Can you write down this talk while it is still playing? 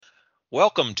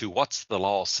Welcome to What's the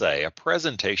Law Say, a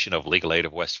presentation of Legal Aid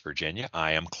of West Virginia.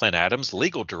 I am Clint Adams,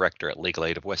 Legal Director at Legal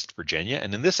Aid of West Virginia,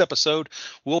 and in this episode,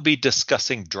 we'll be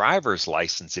discussing driver's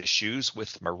license issues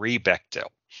with Marie Bechtel.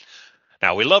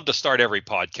 Now, we love to start every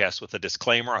podcast with a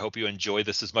disclaimer. I hope you enjoy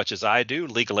this as much as I do.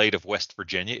 Legal Aid of West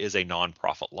Virginia is a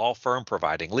nonprofit law firm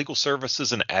providing legal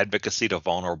services and advocacy to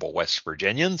vulnerable West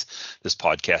Virginians. This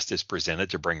podcast is presented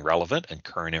to bring relevant and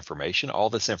current information. All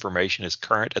this information is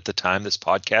current at the time this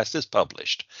podcast is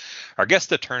published. Our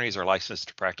guest attorneys are licensed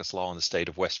to practice law in the state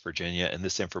of West Virginia, and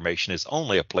this information is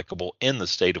only applicable in the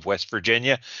state of West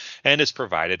Virginia and is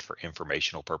provided for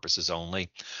informational purposes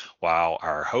only. While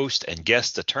our host and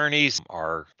guest attorneys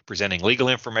are presenting legal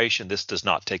information, this does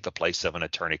not take the place of an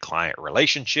attorney-client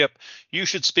relationship. You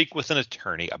should speak with an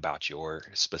attorney about your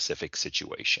specific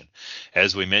situation.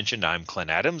 As we mentioned, I'm Clint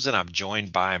Adams, and I'm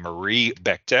joined by Marie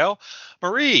Bechtel.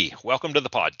 Marie, welcome to the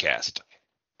podcast.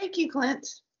 Thank you, Clint.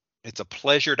 It's a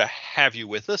pleasure to have you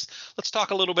with us. Let's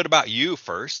talk a little bit about you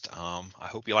first. I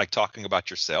hope you like talking about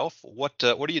yourself. What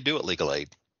do you do at Legal Aid?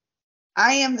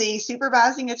 I am the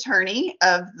supervising attorney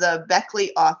of the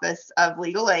Beckley Office of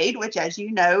Legal Aid, which, as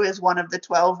you know, is one of the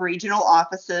 12 regional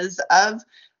offices of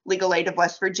Legal Aid of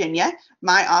West Virginia.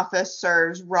 My office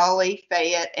serves Raleigh,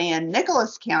 Fayette, and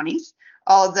Nicholas counties,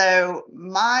 although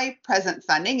my present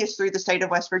funding is through the state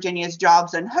of West Virginia's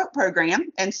Jobs and Hope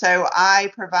program. And so I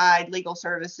provide legal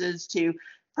services to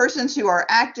persons who are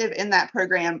active in that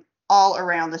program all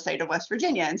around the state of West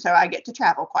Virginia. And so I get to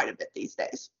travel quite a bit these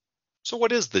days. So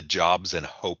what is the Jobs and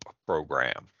Hope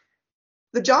program?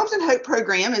 The Jobs and Hope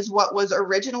program is what was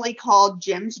originally called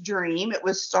Jim's Dream. It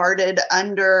was started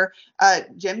under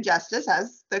Jim Justice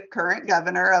as the current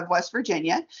governor of West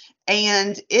Virginia.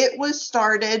 And it was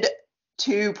started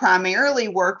to primarily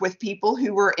work with people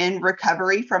who were in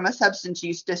recovery from a substance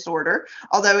use disorder,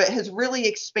 although it has really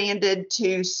expanded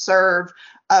to serve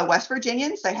West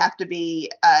Virginians. They have to be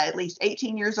at least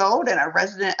 18 years old and a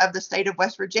resident of the state of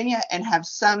West Virginia and have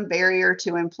some barrier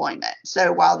to employment.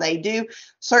 So while they do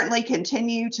certainly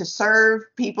continue to serve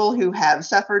people who have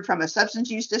suffered from a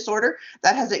substance use disorder,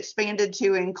 that has expanded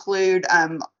to include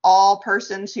all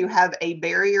persons who have a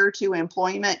barrier to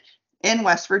employment in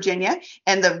West Virginia.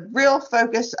 And the real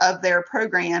focus of their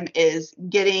program is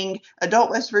getting adult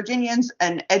West Virginians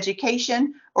an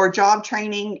education or job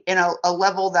training in a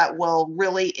level that will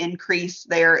really increase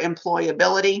their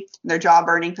employability, their job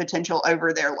earning potential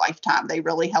over their lifetime. They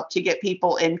really help to get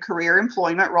people in career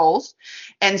employment roles.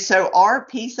 And so our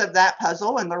piece of that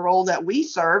puzzle and the role that we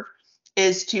serve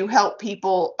is to help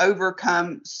people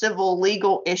overcome civil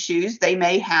legal issues they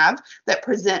may have that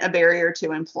present a barrier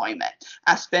to employment.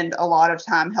 I spend a lot of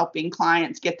time helping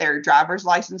clients get their driver's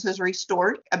licenses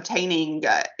restored, obtaining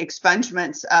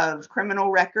expungements of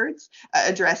criminal records,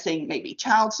 addressing maybe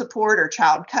child support or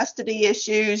child custody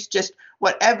issues, just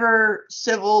whatever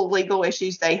civil legal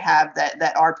issues they have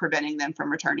that are preventing them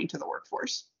from returning to the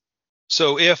workforce.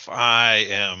 So if I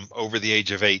am over the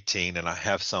age of 18 and I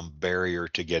have some barrier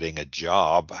to getting a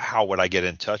job, how would I get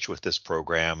in touch with this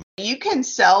program? You can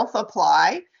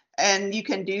self-apply, and you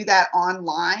can do that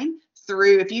online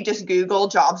through, if you just Google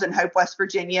Jobs and Hope West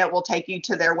Virginia, it will take you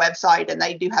to their website, and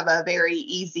they do have a very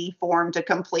easy form to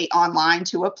complete online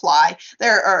to apply.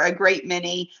 There are a great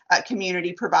many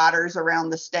community providers around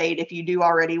the state, if you do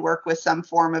already work with some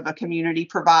form of a community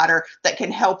provider, that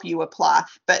can help you apply.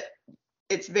 But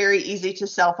it's very easy to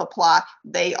self-apply.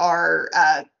 There are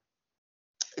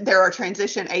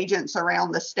transition agents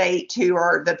around the state who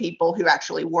are the people who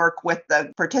actually work with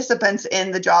the participants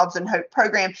in the Jobs and Hope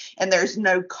program, and there's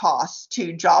no cost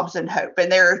to Jobs and Hope.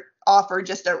 And they're offer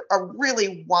just a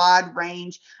really wide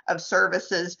range of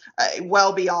services,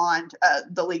 well beyond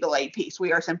the legal aid piece.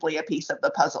 We are simply a piece of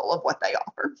the puzzle of what they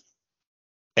offer.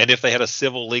 And if they had a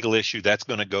civil legal issue, that's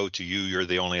going to go to you. You're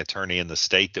the only attorney in the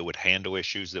state that would handle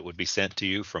issues that would be sent to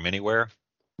you from anywhere?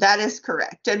 That is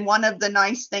correct. And one of the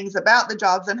nice things about the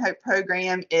Jobs and Hope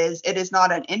program is it is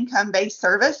not an income-based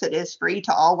service. It is free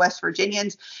to all West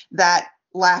Virginians. That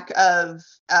lack of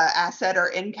asset or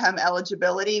income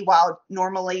eligibility, while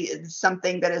normally it's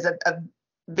something that is a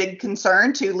big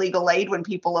concern to legal aid when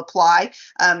people apply.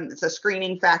 It's a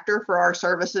screening factor for our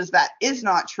services. That is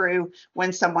not true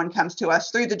when someone comes to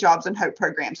us through the Jobs and Hope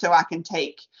program. So I can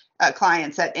take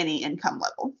clients at any income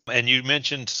level. And you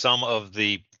mentioned some of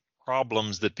the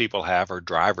problems that people have are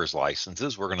driver's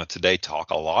licenses. We're going to today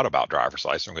talk a lot about driver's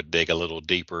license. We're going to dig a little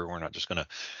deeper. We're not just going to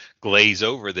glaze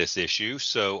over this issue.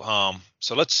 So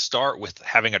let's start with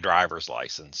having a driver's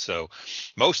license. So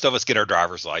most of us get our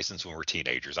driver's license when we're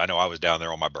teenagers. I know I was down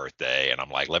there on my birthday and I'm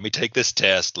like, let me take this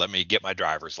test. Let me get my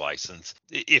driver's license.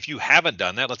 If you haven't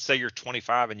done that, let's say you're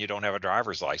 25 and you don't have a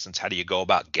driver's license, how do you go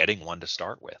about getting one to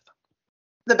start with?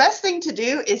 The best thing to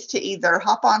do is to either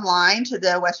hop online to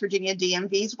the West Virginia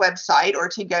DMV's website or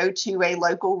to go to a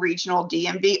local regional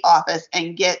DMV office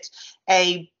and get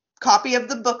a copy of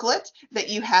the booklet that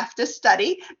you have to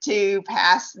study to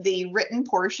pass the written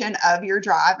portion of your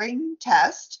driving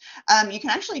test. You can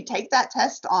actually take that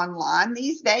test online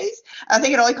these days. I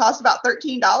think it only costs about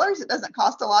 $13. It doesn't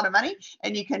cost a lot of money,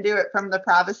 and you can do it from the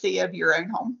privacy of your own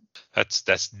home.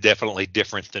 That's definitely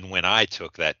different than when I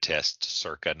took that test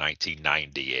circa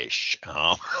 1990-ish.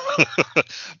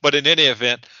 But in any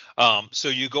event, so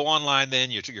you go online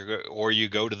then, or you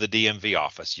go to the DMV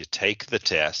office, you take the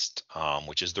test,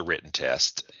 which is the written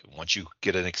test. Once you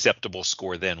get an acceptable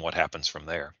score, then what happens from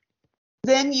there?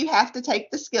 Then you have to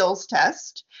take the skills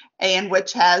test, and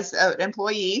which has an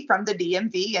employee from the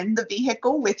DMV in the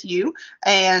vehicle with you,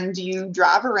 and you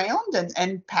drive around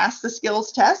and pass the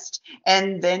skills test,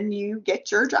 and then you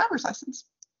get your driver's license.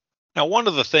 Now, one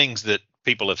of the things that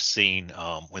people have seen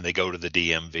when they go to the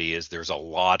DMV is there's a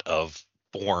lot of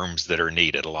forms that are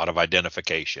needed, a lot of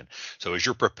identification. So, as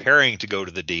you're preparing to go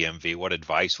to the DMV, what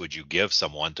advice would you give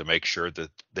someone to make sure that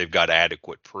they've got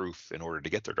adequate proof in order to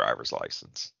get their driver's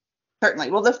license?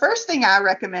 Certainly. Well, the first thing I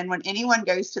recommend when anyone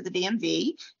goes to the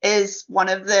DMV is one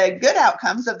of the good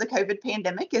outcomes of the COVID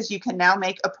pandemic is you can now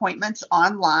make appointments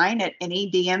online at any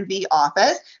DMV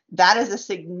office. That is a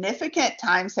significant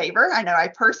time saver. I know I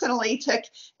personally took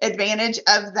advantage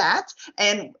of that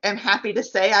and am happy to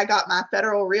say I got my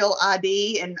federal real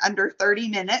ID in under 30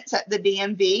 minutes at the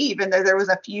DMV, even though there was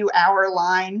a few hour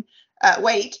line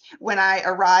wait when I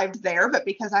arrived there, but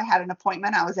because I had an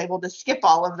appointment, I was able to skip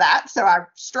all of that. So I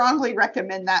strongly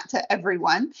recommend that to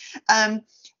everyone.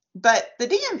 But the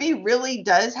DMV really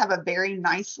does have a very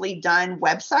nicely done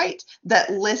website that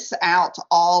lists out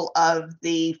all of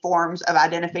the forms of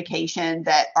identification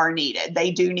that are needed.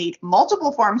 They do need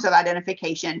multiple forms of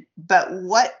identification, but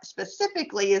what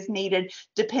specifically is needed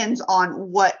depends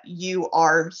on what you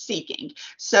are seeking.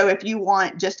 So if you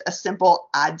want just a simple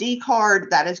ID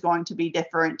card, that is going to be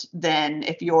different than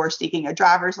if you're seeking a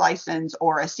driver's license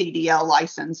or a CDL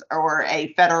license or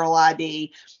a federal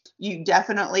ID. You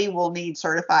definitely will need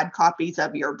certified copies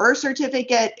of your birth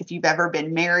certificate. If you've ever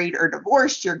been married or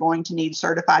divorced, you're going to need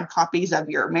certified copies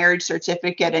of your marriage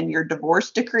certificate and your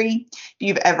divorce decree. If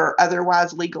you've ever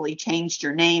otherwise legally changed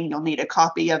your name, you'll need a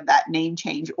copy of that name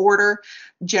change order.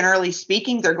 Generally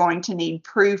speaking, they're going to need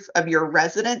proof of your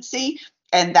residency.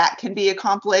 And that can be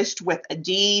accomplished with a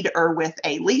deed or with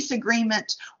a lease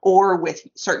agreement or with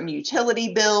certain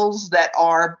utility bills that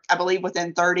are, I believe,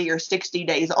 within 30 or 60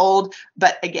 days old.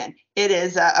 But again, it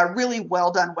is a really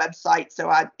well done website. So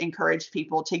I encourage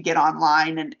people to get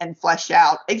online and flesh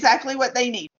out exactly what they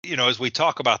need. You know, as we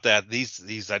talk about that,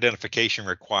 these identification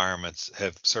requirements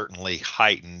have certainly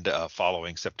heightened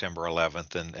following September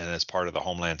 11th and as part of the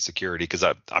Homeland Security. Because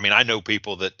I mean, I know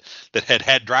people that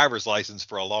had driver's license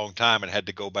for a long time and had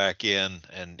to go back in,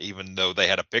 and even though they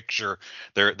had a picture,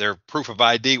 their proof of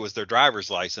ID was their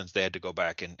driver's license, they had to go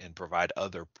back and provide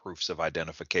other proofs of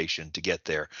identification to get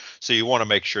there. So you want to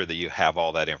make sure that you have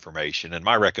all that information. And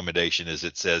my recommendation is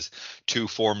it says 2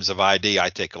 forms of ID. I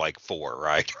take like 4,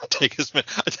 right?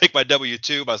 I take my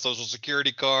W-2, my social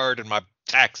security card, and my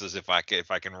taxes if I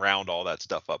can round all that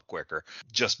stuff up quicker,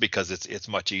 just because it's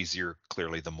much easier.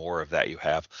 Clearly, the more of that you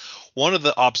have. One of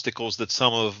the obstacles that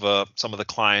some of the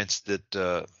clients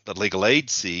that legal aid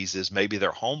sees is maybe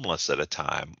they're homeless at a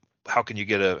time. How can you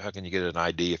get an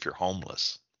ID if you're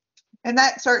homeless? And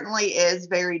that certainly is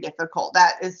very difficult.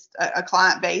 That is a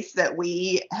client base that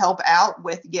we help out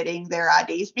with getting their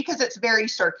IDs because it's very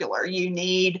circular. You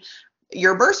need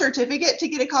your birth certificate to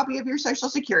get a copy of your social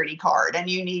security card,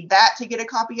 and you need that to get a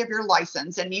copy of your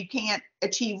license, and you can't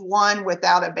achieve one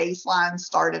without a baseline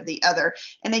start of the other.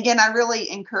 And again, I really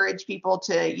encourage people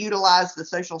to utilize the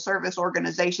social service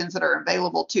organizations that are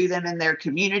available to them in their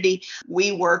community.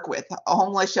 We work with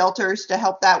homeless shelters to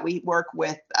help that. We work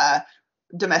with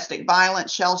domestic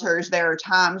violence shelters. There are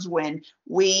times when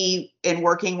we, in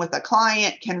working with a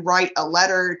client, can write a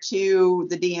letter to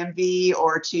the DMV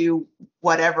or to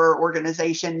whatever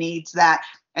organization needs that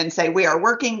and say, we are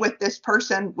working with this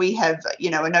person. We have, a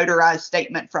notarized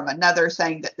statement from another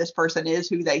saying that this person is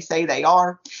who they say they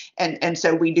are. And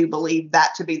so we do believe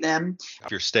that to be them.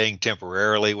 If you're staying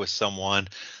temporarily with someone,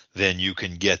 then you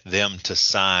can get them to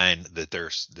sign that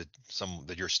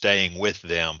that you're staying with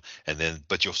them, and then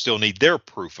but you'll still need their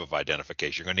proof of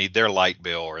identification. You're going to need their light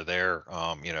bill or their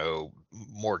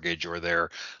mortgage or their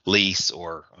lease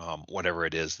or whatever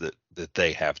it is that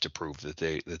they have to prove that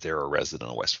they're a resident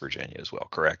of West Virginia as well.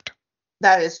 Correct?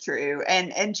 That is true.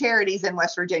 And charities in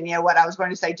West Virginia, what I was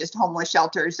going to say, just homeless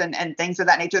shelters and things of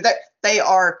that nature, that they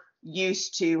are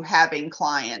used to having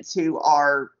clients who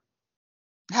are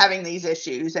having these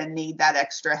issues and need that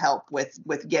extra help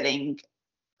with getting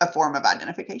a form of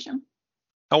identification.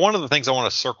 Now, one of the things I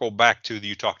want to circle back to that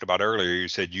you talked about earlier, you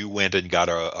said you went and got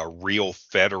a real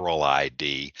federal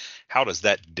ID. How does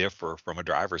that differ from a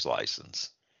driver's license?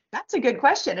 That's a good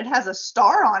question. It has a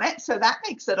star on it, so that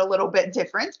makes it a little bit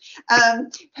different.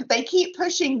 They keep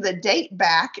pushing the date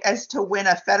back as to when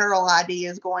a federal ID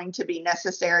is going to be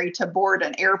necessary to board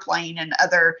an airplane and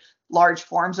other large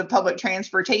forms of public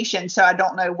transportation. So I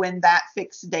don't know when that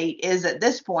fixed date is at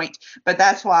this point, but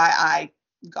that's why I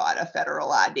got a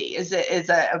federal ID. Is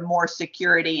a more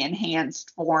security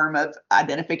enhanced form of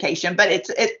identification, but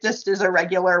it just is a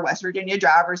regular West Virginia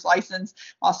driver's license.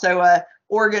 Also a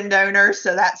organ donor,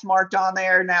 so that's marked on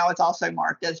there. Now it's also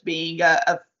marked as being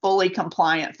a fully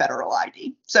compliant federal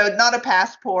ID. So not a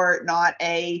passport, not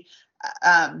a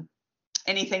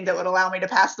anything that would allow me to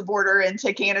pass the border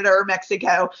into Canada or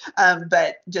Mexico,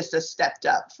 but just a stepped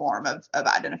up form of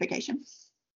identification.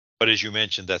 But as you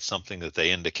mentioned, that's something that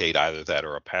they indicate either that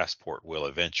or a passport will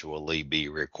eventually be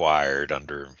required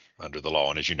under the law.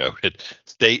 And as you noted,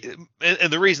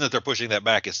 and the reason that they're pushing that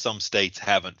back is some states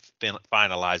haven't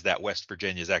finalized that. West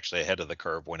Virginia is actually ahead of the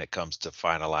curve when it comes to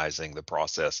finalizing the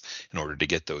process in order to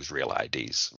get those real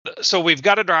IDs. So we've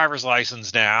got a driver's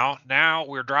license now. Now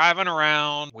we're driving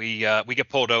around. We get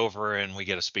pulled over and we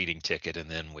get a speeding ticket, and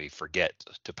then we forget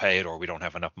to pay it, or we don't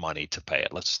have enough money to pay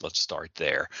it. Let's start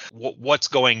there. What's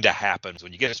going to happen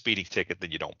when you get a speeding ticket,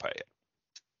 then you don't pay it?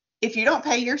 If you don't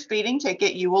pay your speeding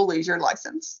ticket, you will lose your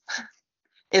license,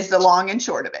 is the long and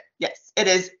short of it. Yes, it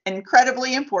is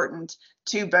incredibly important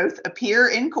to both appear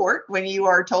in court when you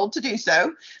are told to do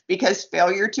so, because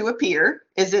failure to appear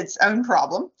is its own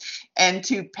problem, and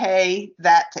to pay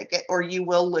that ticket or you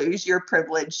will lose your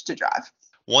privilege to drive.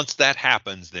 Once that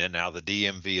happens, then now the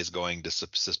DMV is going to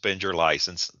suspend your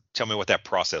license. Tell me what that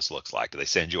process looks like. Do they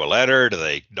send you a letter? Do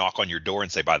they knock on your door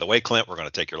and say, by the way, Clint, we're going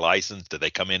to take your license? Do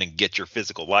they come in and get your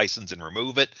physical license and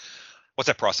remove it? What's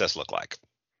that process look like?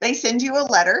 They send you a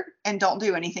letter and don't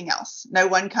do anything else. No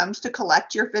one comes to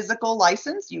collect your physical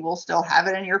license. You will still have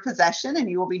it in your possession and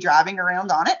you will be driving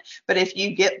around on it. But if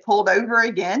you get pulled over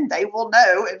again, they will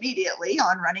know immediately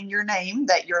on running your name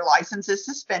that your license is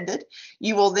suspended.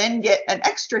 You will then get an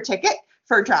extra ticket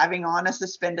for driving on a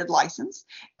suspended license.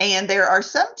 And there are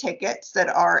some tickets that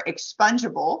are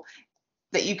expungible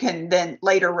that you can then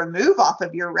later remove off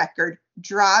of your record.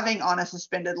 Driving on a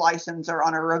suspended license or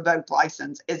on a revoked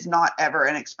license is not ever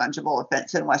an expungible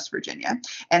offense in West Virginia.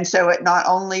 And so it not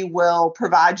only will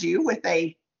provide you with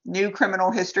a new criminal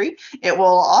history, it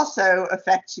will also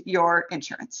affect your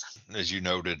insurance. As you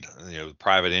noted, the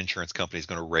private insurance company is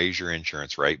going to raise your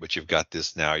insurance rate, but you've got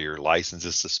this now, your license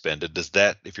is suspended. Does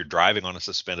that, if you're driving on a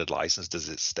suspended license, does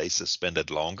it stay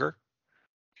suspended longer?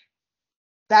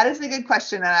 That is a good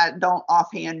question, and I don't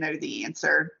offhand know the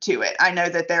answer to it. I know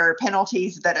that there are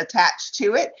penalties that attach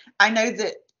to it. I know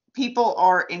that people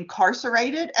are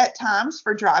incarcerated at times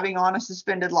for driving on a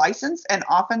suspended license, and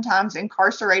oftentimes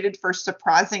incarcerated for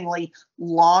surprisingly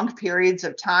long periods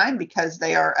of time because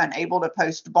they are unable to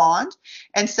post bond.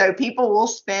 And so people will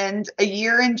spend a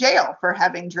year in jail for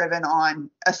having driven on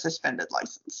a suspended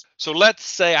license. So let's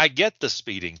say I get the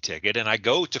speeding ticket and I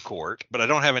go to court, but I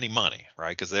don't have any money,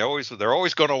 right? Because they're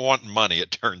always going to want money,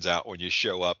 it turns out, when you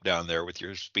show up down there with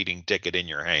your speeding ticket in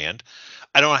your hand.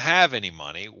 I don't have any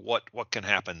money. What can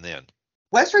happen then?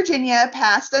 West Virginia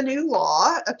passed a new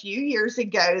law a few years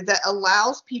ago that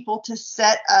allows people to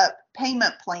set up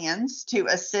payment plans to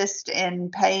assist in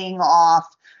paying off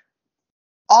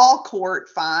all court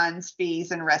fines,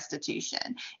 fees, and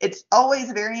restitution. It's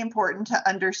always very important to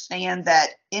understand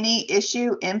that any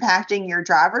issue impacting your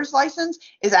driver's license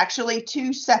is actually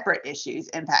two separate issues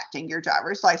impacting your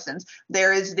driver's license.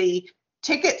 There is the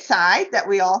ticket side that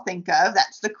we all think of.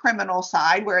 That's the criminal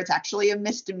side, where it's actually a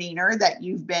misdemeanor that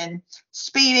you've been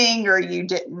speeding, or you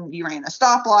ran a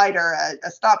stoplight or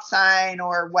a stop sign,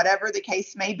 or whatever the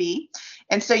case may be.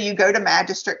 And so you go to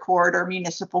magistrate court or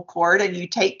municipal court and you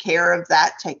take care of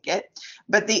that ticket.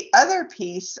 But the other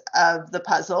piece of the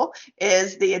puzzle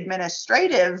is the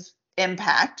administrative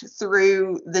impact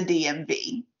through the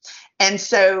DMV. And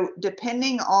so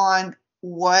depending on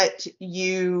what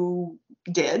you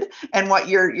did and what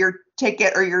your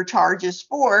ticket or your charge is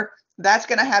for, that's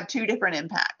going to have two different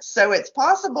impacts. So it's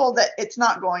possible that it's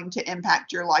not going to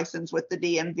impact your license with the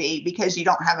DMV because you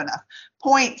don't have enough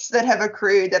points that have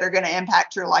accrued that are going to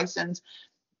impact your license,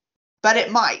 but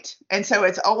it might. And so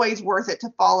it's always worth it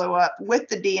to follow up with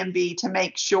the DMV to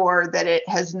make sure that it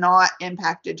has not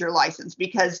impacted your license,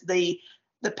 because the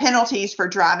penalties for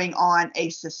driving on a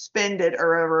suspended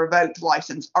or a revoked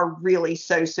license are really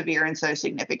so severe and so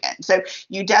significant. So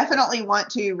you definitely want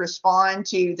to respond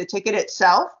to the ticket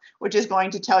itself, which is going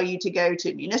to tell you to go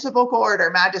to municipal court or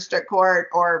magistrate court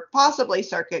or possibly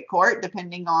circuit court,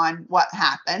 depending on what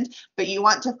happened. But you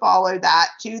want to follow that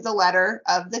to the letter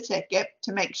of the ticket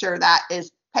to make sure that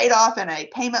is paid off and a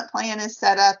payment plan is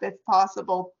set up if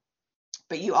possible.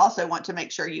 But you also want to make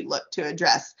sure you look to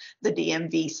address the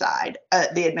DMV side,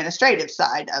 the administrative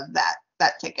side of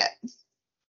that ticket.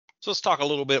 So let's talk a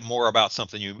little bit more about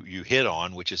something you hit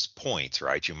on, which is points,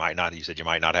 right? You said you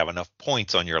might not have enough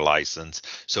points on your license,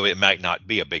 so it might not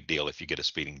be a big deal if you get a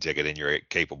speeding ticket and you're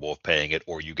capable of paying it,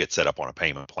 or you get set up on a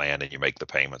payment plan and you make the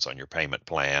payments on your payment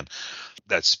plan.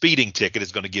 That speeding ticket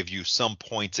is going to give you some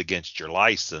points against your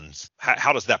license.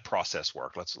 How does that process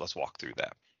work? Let's walk through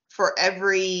that. For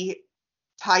every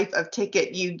type of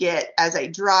ticket you get as a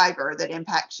driver that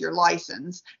impacts your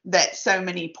license, that so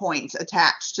many points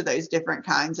attached to those different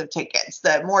kinds of tickets.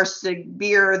 The more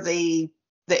severe the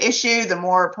issue, the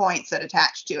more points that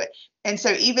attach to it. And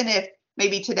so even if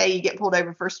maybe today you get pulled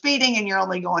over for speeding and you're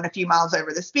only going a few miles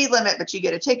over the speed limit, but you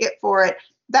get a ticket for it,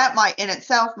 that might in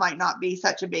itself might not be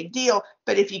such a big deal.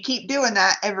 But if you keep doing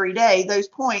that every day, those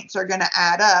points are going to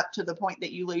add up to the point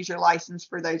that you lose your license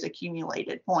for those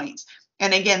accumulated points.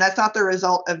 And again, that's not the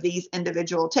result of these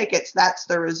individual tickets. That's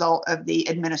the result of the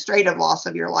administrative loss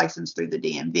of your license through the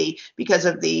DMV because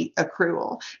of the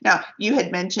accrual. Now, you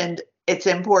had mentioned it's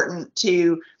important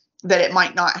that it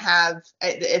might not have,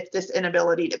 if this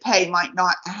inability to pay might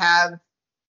not have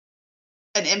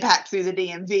an impact through the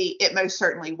DMV, it most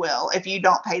certainly will. If you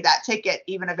don't pay that ticket,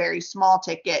 even a very small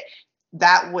ticket,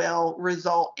 that will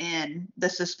result in the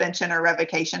suspension or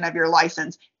revocation of your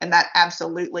license. And that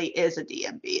absolutely is a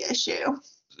DMV issue.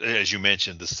 As you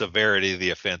mentioned, the severity of the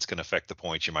offense can affect the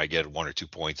points. You might get 1 or 2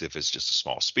 points if it's just a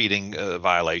small speeding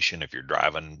violation. If you're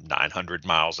driving 900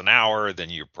 miles an hour, then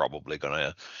you're probably going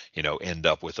to, end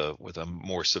up with a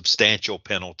more substantial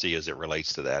penalty as it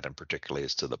relates to that, and particularly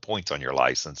as to the points on your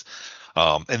license.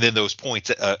 And then those points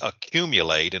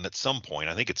accumulate, and at some point,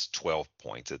 I think it's 12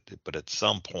 points, but at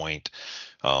some point,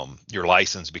 your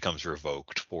license becomes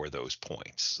revoked for those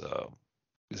points.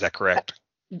 Is that correct?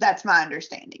 That's my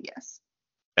understanding, yes.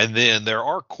 And then there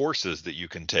are courses that you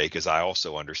can take, as I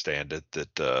also understand it,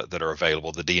 that are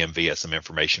available. The DMV has some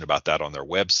information about that on their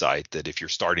website, that if you're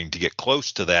starting to get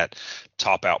close to that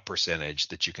top out percentage,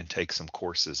 that you can take some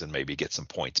courses and maybe get some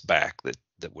points back that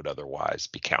would otherwise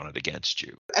be counted against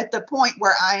you. At the point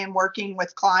where I am working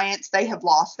with clients, they have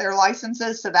lost their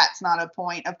licenses, so that's not a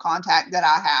point of contact that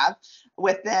I have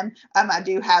with them. I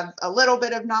do have a little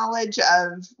bit of knowledge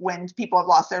of when people have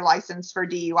lost their license for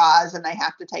DUIs and they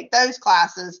have to take those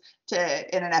classes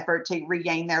in an effort to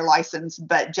regain their license,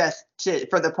 but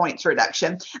for the points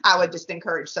reduction, I would just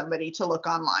encourage somebody to look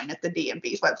online at the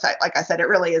DMV's website. Like I said, it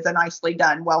really is a nicely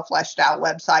done, well fleshed out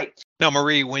website. Now,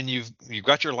 Marie, when you've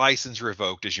got your license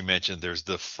revoked, as you mentioned, there's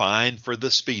the fine for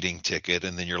the speeding ticket,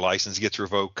 and then your license gets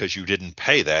revoked because you didn't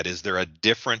pay that. Is there a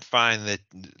different fine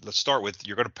let's start with,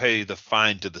 you're going to pay the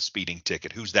fine to the speeding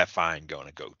ticket. Who's that fine going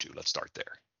to go to? Let's start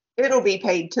there. It'll be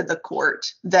paid to the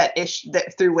court that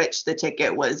through which the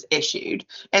ticket was issued.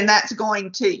 And that's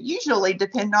going to usually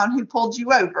depend on who pulled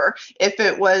you over. If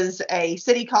it was a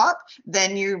city cop,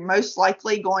 then you're most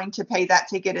likely going to pay that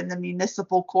ticket in the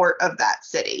municipal court of that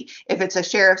city. If it's a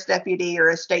sheriff's deputy or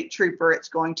a state trooper, it's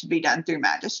going to be done through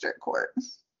magistrate court.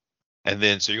 And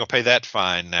then, so you're going to pay that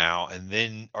fine now. And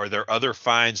then are there other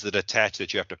fines that attach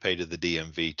that you have to pay to the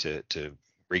DMV to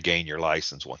regain your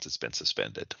license once it's been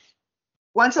suspended?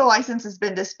 Once a license has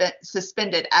been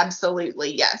suspended,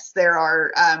 absolutely, yes. There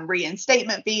are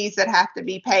reinstatement fees that have to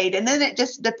be paid. And then it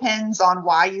just depends on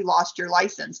why you lost your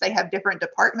license. They have different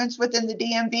departments within the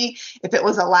DMV. If it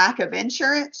was a lack of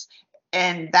insurance,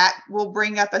 and that will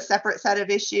bring up a separate set of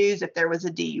issues. If there was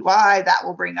a DUI, that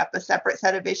will bring up a separate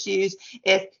set of issues.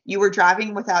 If you were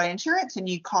driving without insurance and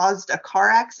you caused a car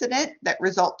accident that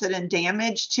resulted in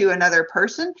damage to another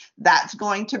person, that's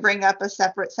going to bring up a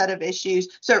separate set of issues.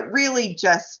 So it really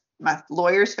just, my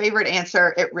lawyer's favorite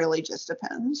answer, it really just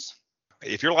depends.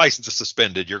 if your license is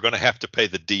suspended, you're going to have to pay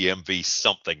the DMV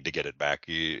something to get it back.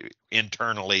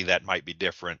 Internally, that might be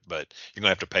different, but you're going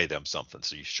to have to pay them something.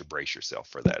 So you should brace yourself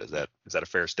for that. Is that a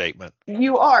fair statement?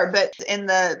 You are, but in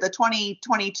the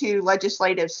 2022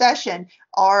 legislative session,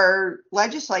 our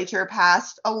legislature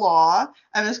passed a law,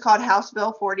 and it's called House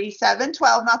Bill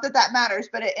 4712. Not that that matters,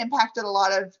 but it impacted a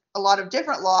lot of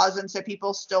different laws, and so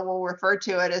people still will refer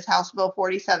to it as House Bill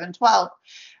 4712.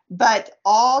 But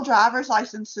all driver's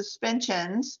license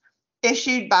suspensions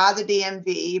issued by the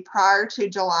DMV prior to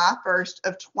July 1st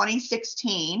of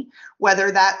 2016,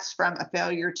 whether that's from a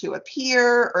failure to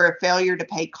appear or a failure to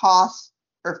pay costs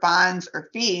or fines or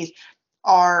fees,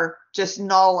 are just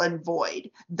null and void.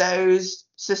 Those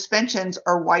suspensions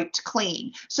are wiped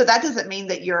clean. So that doesn't mean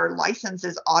that your license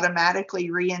is automatically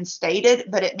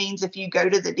reinstated, but it means if you go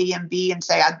to the DMV and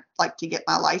say, I'd like to get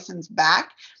my license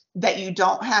back, that you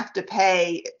don't have to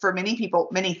pay. For many people,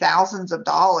 many thousands of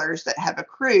dollars that have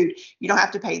accrued, you don't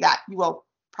have to pay that. You will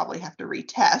probably have to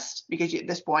retest because at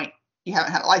this point you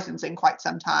haven't had a license in quite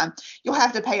some time. You'll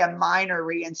have to pay a minor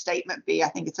reinstatement fee. I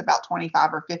think it's about $25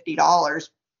 or $50,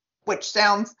 which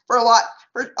sounds for a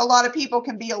lot of people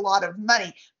can be a lot of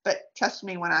money. But trust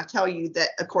me when I tell you that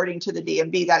according to the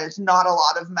DMV, that is not a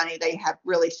lot of money. They have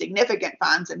really significant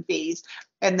fines and fees,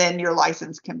 and then your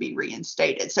license can be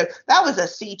reinstated. So that was a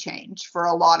sea change for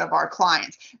a lot of our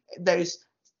clients. Those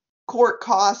court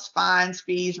costs, fines,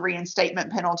 fees,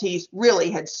 reinstatement penalties really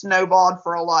had snowballed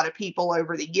for a lot of people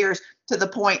over the years, to the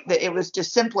point that it was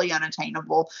just simply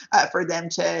unattainable for them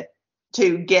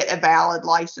to get a valid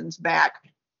license back.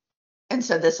 And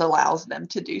so this allows them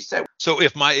to do so. So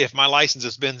if my license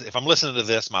has been, if I'm listening to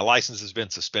this, my license has been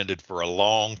suspended for a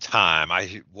long time.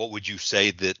 What would you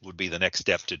say that would be the next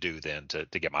step to do then to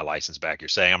get my license back? You're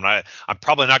saying I'm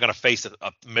probably not going to face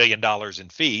 $1 million in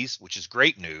fees, which is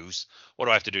great news. What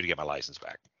do I have to do to get my license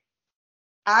back?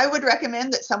 I would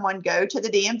recommend that someone go to the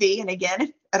DMV, and again, if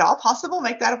at all possible,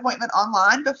 make that appointment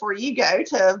online before you go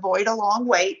to avoid a long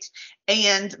wait,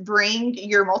 and bring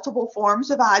your multiple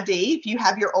forms of ID. If you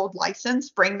have your old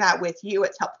license, bring that with you.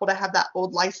 It's helpful to have that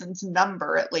old license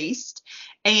number at least,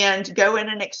 and go in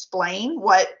and explain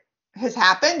what has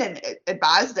happened and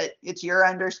advise that it's your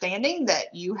understanding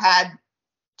that you had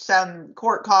some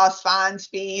court costs, fines,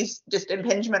 fees, just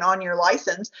impingement on your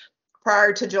license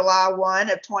prior to July 1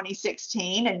 of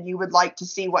 2016, and you would like to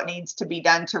see what needs to be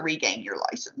done to regain your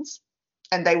license.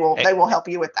 And they will help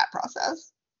you with that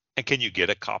process. And can you get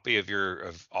a copy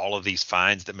of all of these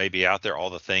fines that may be out there,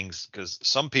 all the things? Because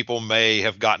some people may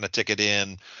have gotten a ticket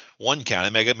in one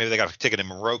county, maybe they got a ticket in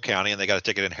Monroe County and they got a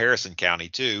ticket in Harrison County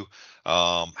too.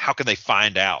 How can they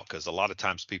find out? Because a lot of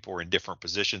times people are in different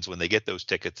positions when they get those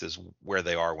tickets as where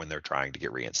they are when they're trying to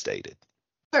get reinstated.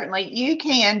 Certainly, you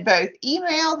can both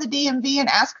email the DMV and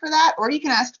ask for that, or you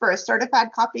can ask for a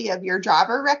certified copy of your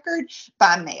driver record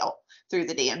by mail through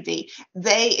the DMV.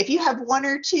 If you have one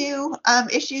or two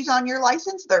issues on your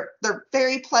license, they're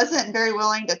very pleasant and very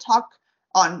willing to talk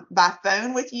by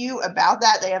phone with you about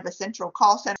that. They have a central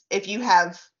call center. If you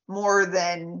have more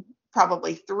than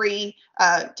probably 3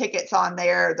 tickets on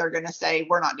there, they're going to say,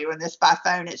 we're not doing this by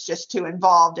phone. It's just too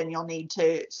involved, and you'll need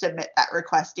to submit that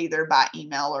request either by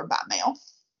email or by mail.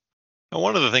 Now,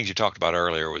 one of the things you talked about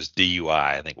earlier was DUI.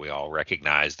 I think we all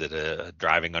recognize that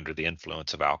driving under the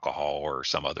influence of alcohol or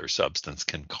some other substance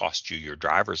can cost you your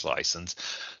driver's license.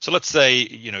 So let's say,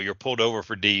 you're pulled over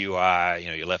for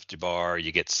DUI, you left your bar,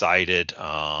 you get cited,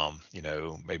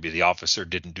 maybe the officer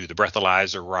didn't do the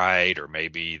breathalyzer right, or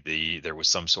maybe there was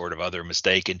some sort of other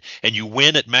mistake, and you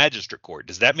win at magistrate court.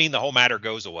 Does that mean the whole matter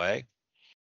goes away?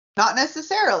 Not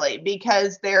necessarily,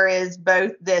 because there is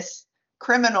both this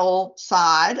criminal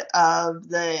side of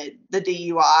the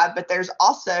DUI, but there's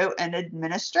also an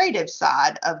administrative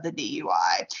side of the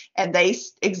DUI, and they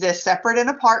exist separate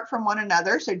and apart from one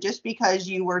another. So just because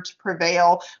you were to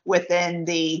prevail within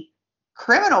the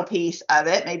criminal piece of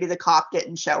it, maybe the cop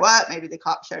didn't show up, maybe the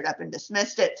cop showed up and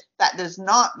dismissed it, that does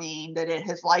not mean that it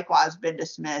has likewise been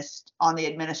dismissed on the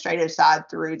administrative side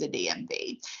through the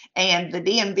DMV. And the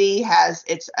DMV has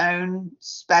its own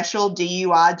special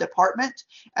DUI department,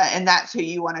 and that's who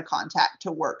you want to contact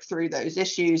to work through those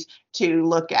issues, to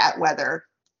look at whether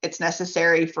it's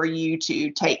necessary for you to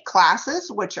take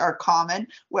classes, which are common,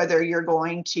 whether you're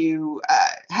going to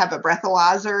have a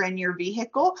breathalyzer in your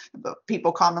vehicle.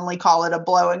 People commonly call it a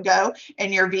blow and go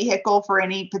in your vehicle for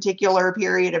any particular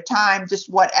period of time, just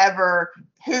whatever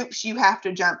hoops you have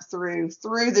to jump through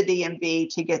the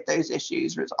DMV to get those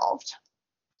issues resolved.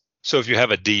 So if you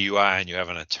have a DUI and you have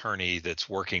an attorney that's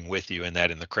working with you in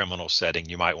the criminal setting,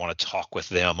 you might want to talk with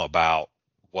them about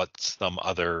what some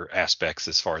other aspects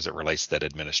as far as it relates to that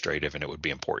administrative, and it would be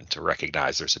important to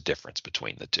recognize there's a difference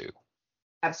between the two.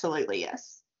 Absolutely,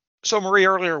 yes. So, Marie,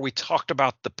 earlier we talked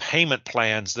about the payment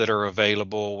plans that are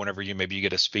available whenever maybe you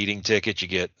get a speeding ticket, you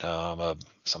get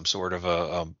some sort of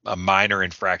a minor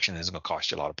infraction that's going to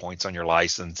cost you a lot of points on your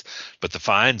license, but the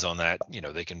fines on that,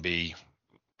 they can be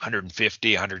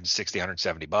 150, 160,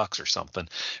 170 bucks or something.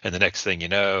 And the next thing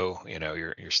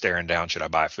you're staring down, should I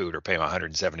buy food or pay my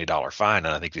 $170 fine?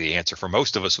 And I think the answer for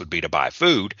most of us would be to buy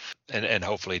food and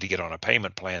hopefully to get on a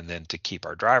payment plan then to keep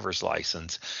our driver's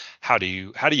license. How do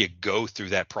you go through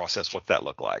that process? What's that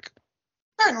look like?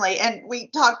 Certainly. And we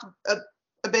talked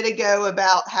a bit ago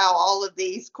about how all of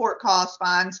these court costs,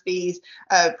 fines, fees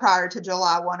prior to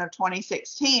July 1 of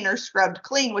 2016 are scrubbed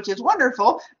clean, which is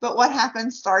wonderful. But what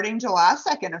happens starting July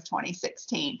 2nd of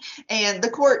 2016? And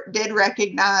the court did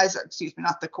recognize, or excuse me,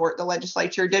 not the court, the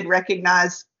legislature did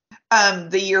recognize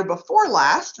the year before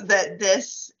last that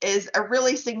this is a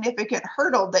really significant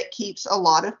hurdle that keeps a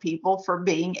lot of people from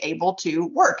being able to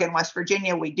work. In West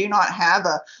Virginia, we do not have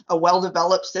a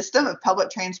well-developed system of public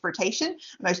transportation.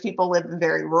 Most people live in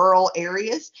very rural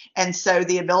areas. And so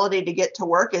the ability to get to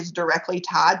work is directly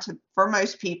tied to, for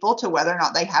most people, to whether or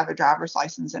not they have a driver's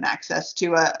license and access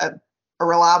to a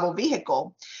reliable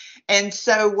vehicle. And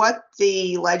so what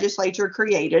the legislature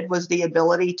created was the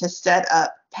ability to set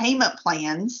up payment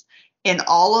plans in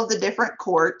all of the different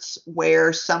courts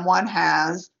where someone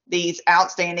has these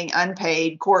outstanding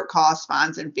unpaid court costs,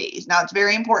 fines, and fees. Now, it's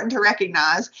very important to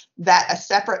recognize that a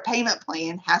separate payment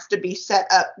plan has to be set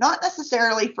up, not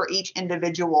necessarily for each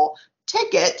individual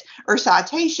ticket or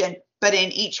citation, but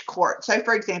in each court. So,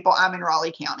 for example, I'm in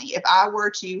Raleigh County. If I were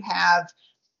to have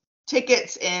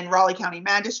tickets in Raleigh County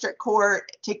Magistrate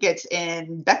Court, tickets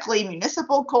in Beckley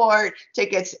Municipal Court,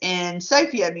 tickets in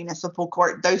Sophia Municipal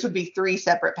Court, those would be 3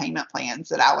 separate payment plans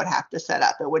that I would have to set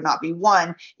up. It would not be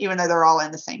one, even though they're all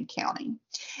in the same county.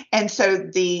 And so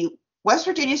the West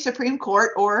Virginia Supreme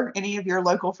Court or any of your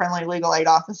local friendly legal aid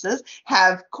offices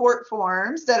have court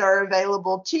forms that are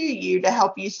available to you to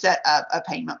help you set up a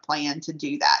payment plan to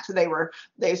do that. So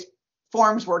those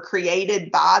forms were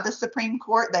created by the Supreme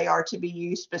Court. They are to be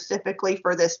used specifically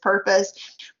for this purpose.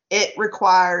 It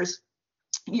requires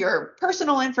your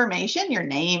personal information, your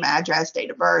name, address, date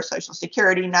of birth, social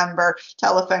security number,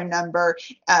 telephone number,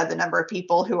 the number of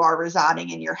people who are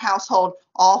residing in your household,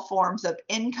 all forms of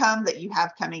income that you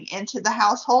have coming into the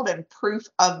household and proof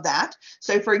of that.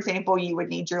 So, for example, you would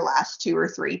need your last 2 or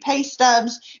 3 pay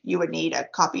stubs. You would need a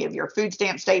copy of your food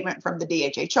stamp statement from the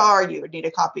DHHR. You would need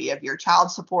a copy of your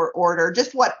child support order,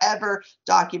 just whatever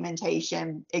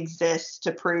documentation exists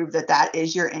to prove that that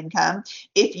is your income.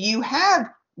 If you have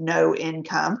no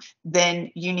income, then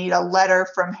you need a letter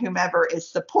from whomever is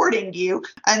supporting you.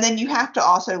 And then you have to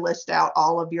also list out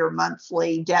all of your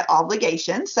monthly debt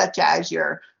obligations, such as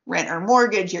your rent or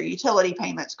mortgage, your utility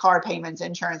payments, car payments,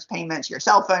 insurance payments, your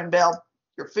cell phone bill,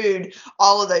 your food,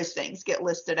 all of those things get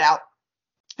listed out.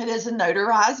 It is a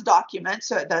notarized document,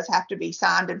 so it does have to be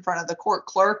signed in front of the court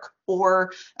clerk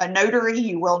or a notary.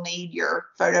 You will need your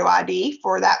photo ID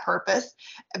for that purpose.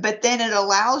 But then it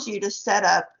allows you to set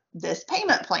up this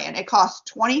payment plan. It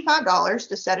costs $25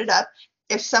 to set it up.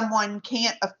 If someone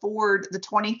can't afford the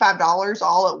 $25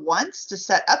 all at once to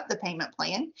set up the payment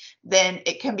plan, then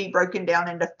it can be broken down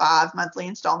into 5 monthly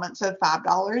installments of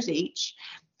 $5 each.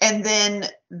 And then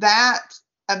that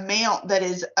amount that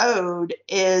is owed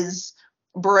is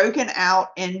broken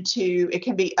out into, it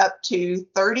can be up to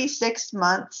 36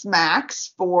 months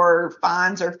max for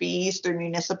fines or fees through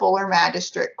municipal or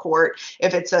magistrate court.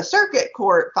 If it's a circuit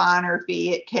court fine or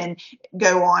fee, it can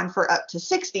go on for up to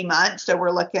 60 months. So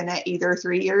we're looking at either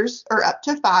 3 years or up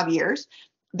to 5 years.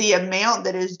 The amount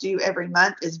that is due every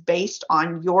month is based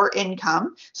on your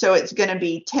income. So it's going to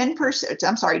be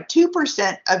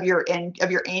 2% of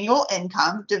your annual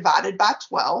income divided by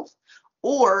 12,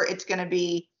 or it's going to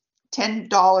be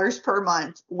 $10 per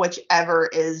month, whichever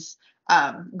is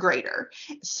greater.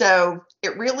 So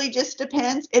it really just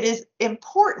depends. It is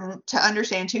important to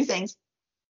understand 2 things.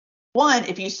 One,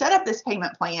 if you set up this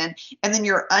payment plan and then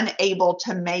you're unable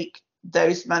to make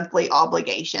those monthly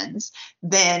obligations,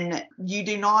 then you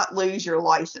do not lose your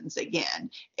license again.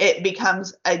 It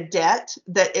becomes a debt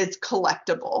that is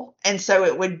collectible. And so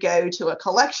it would go to a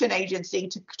collection agency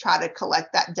to try to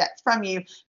collect that debt from you.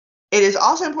 It is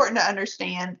also important to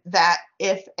understand that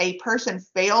if a person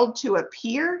failed to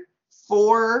appear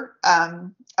for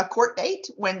a court date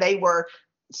when they were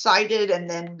cited and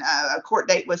then a court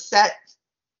date was set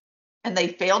and they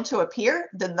failed to appear,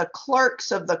 then the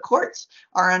clerks of the courts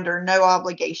are under no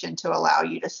obligation to allow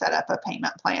you to set up a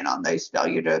payment plan on those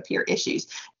failure to appear issues.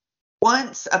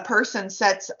 Once a person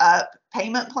sets up a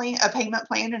payment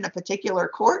plan in a particular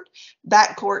court,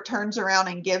 that court turns around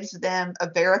and gives them a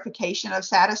verification of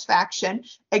satisfaction.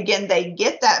 Again, they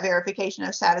get that verification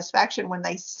of satisfaction when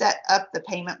they set up the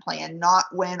payment plan, not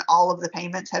when all of the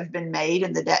payments have been made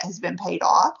and the debt has been paid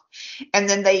off. And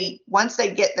then once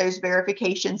they get those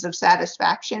verifications of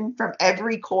satisfaction from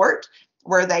every court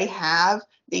where they have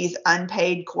these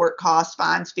unpaid court costs,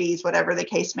 fines, fees, whatever the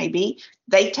case may be,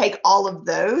 they take all of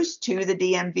those to the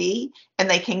DMV and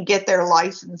they can get their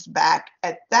license back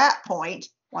at that point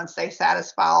once they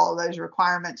satisfy all of those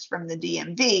requirements from the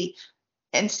DMV,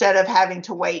 instead of having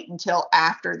to wait until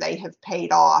after they have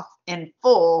paid off in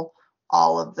full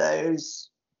all of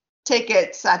those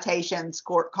tickets, citations,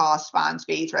 court costs, fines,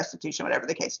 fees, restitution, whatever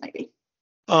the case may be.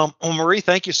 Well, Marie,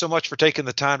 thank you so much for taking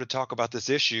the time to talk about this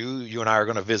issue. You and I are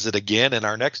going to visit again in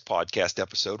our next podcast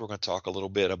episode. We're going to talk a little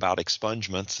bit about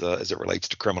expungements as it relates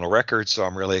to criminal records. So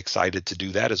I'm really excited to do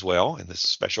that as well. And this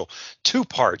special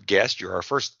two-part guest, you're our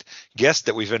first guest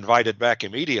that we've invited back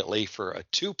immediately for a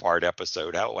two-part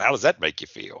episode. How does that make you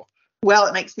feel? Well,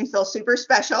 it makes me feel super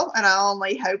special, and I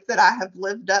only hope that I have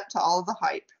lived up to all of the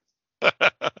hype.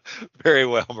 Very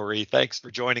well, Marie. Thanks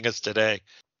for joining us today.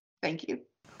 Thank you.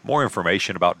 More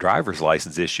information about driver's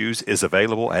license issues is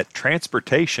available at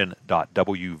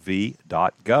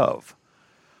transportation.wv.gov.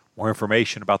 More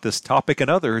information about this topic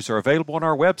and others are available on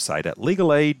our website at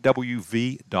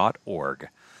legalaidwv.org.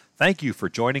 Thank you for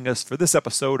joining us for this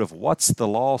episode of What's the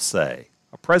Law Say?,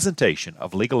 a presentation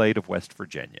of Legal Aid of West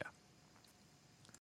Virginia.